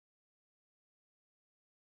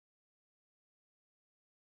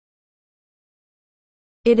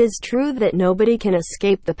It is true that nobody can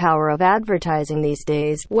escape the power of advertising these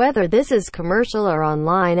days, whether this is commercial or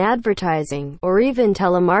online advertising, or even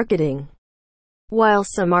telemarketing. While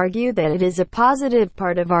some argue that it is a positive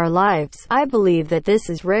part of our lives, I believe that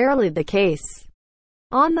this is rarely the case.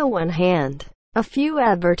 On the one hand, a few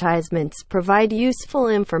advertisements provide useful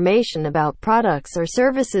information about products or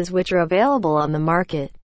services which are available on the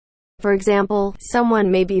market. For example,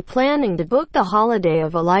 someone may be planning to book the holiday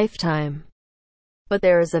of a lifetime, but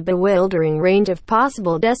there is a bewildering range of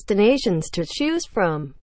possible destinations to choose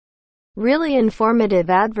from. Really informative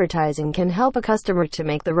advertising can help a customer to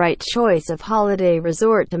make the right choice of holiday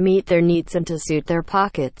resort to meet their needs and to suit their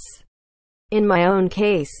pockets. In my own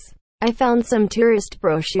case, I found some tourist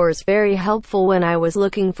brochures very helpful when I was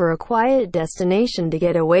looking for a quiet destination to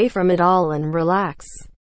get away from it all and relax.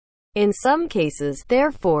 In some cases,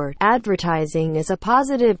 therefore, advertising is a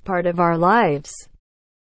positive part of our lives.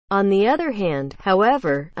 On the other hand,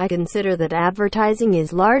 however, I consider that advertising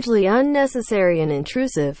is largely unnecessary and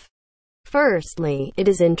intrusive. Firstly, it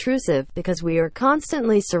is intrusive because we are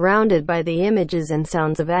constantly surrounded by the images and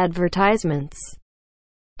sounds of advertisements,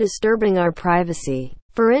 disturbing our privacy.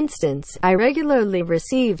 For instance, I regularly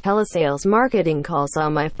receive telesales marketing calls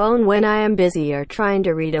on my phone when I am busy or trying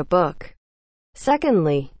to read a book.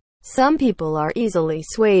 Secondly, some people are easily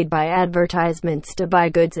swayed by advertisements to buy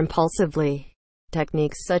goods impulsively.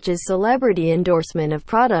 Techniques such as celebrity endorsement of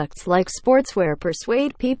products like sportswear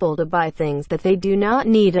persuade people to buy things that they do not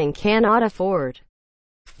need and cannot afford.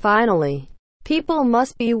 Finally, people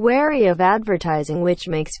must be wary of advertising which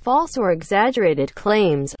makes false or exaggerated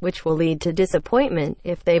claims, which will lead to disappointment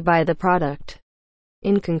if they buy the product.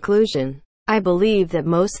 In conclusion, I believe that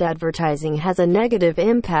most advertising has a negative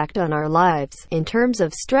impact on our lives, in terms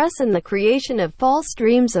of stress and the creation of false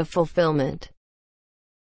dreams of fulfillment.